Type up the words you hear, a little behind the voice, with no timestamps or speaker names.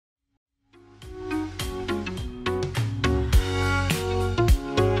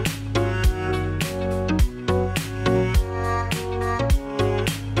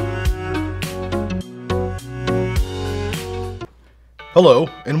Hello,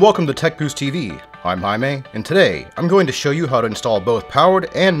 and welcome to TekBoost TV. I'm Jaime, and today I'm going to show you how to install both powered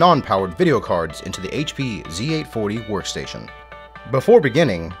and non-powered video cards into the HP Z840 Workstation. Before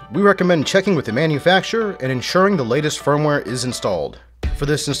beginning, we recommend checking with the manufacturer and ensuring the latest firmware is installed. For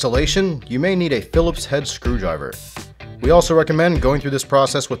this installation, you may need a Phillips head screwdriver. We also recommend going through this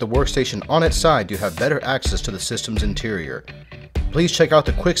process with the workstation on its side to have better access to the system's interior. Please check out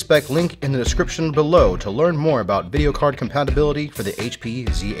the quick spec link in the description below to learn more about video card compatibility for the HP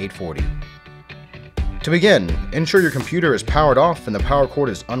Z840. To begin, ensure your computer is powered off and the power cord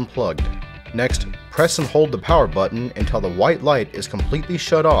is unplugged. Next, press and hold the power button until the white light is completely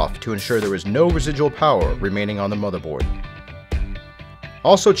shut off to ensure there is no residual power remaining on the motherboard.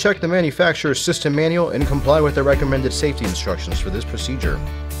 Also check the manufacturer's system manual and comply with the recommended safety instructions for this procedure.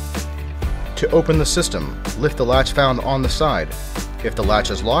 To open the system, lift the latch found on the side. If the latch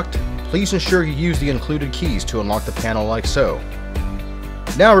is locked, please ensure you use the included keys to unlock the panel like so.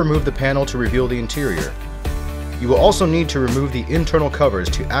 Now remove the panel to reveal the interior. You will also need to remove the internal covers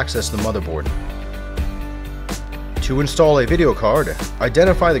to access the motherboard. To install a video card,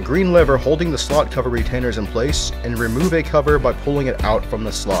 identify the green lever holding the slot cover retainers in place and remove a cover by pulling it out from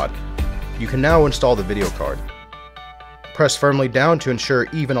the slot. You can now install the video card. Press firmly down to ensure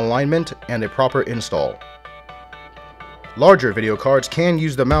even alignment and a proper install. Larger video cards can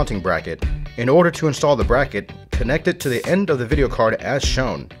use the mounting bracket. In order to install the bracket, connect it to the end of the video card as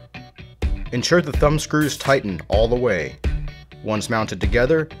shown. Ensure the thumb screws tighten all the way. Once mounted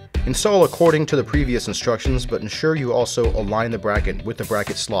together, install according to the previous instructions, but ensure you also align the bracket with the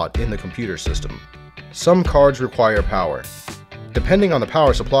bracket slot in the computer system. Some cards require power. Depending on the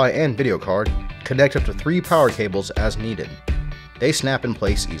power supply and video card, connect up to 3 power cables as needed. They snap in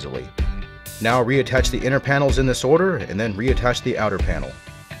place easily. Now reattach the inner panels in this order and then reattach the outer panel.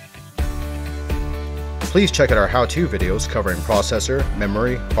 Please check out our how-to videos covering processor,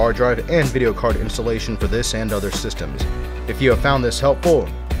 memory, hard drive, and video card installation for this and other systems. If you have found this helpful,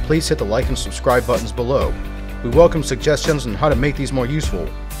 please hit the like and subscribe buttons below. We welcome suggestions on how to make these more useful,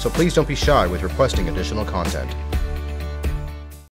 so please don't be shy with requesting additional content.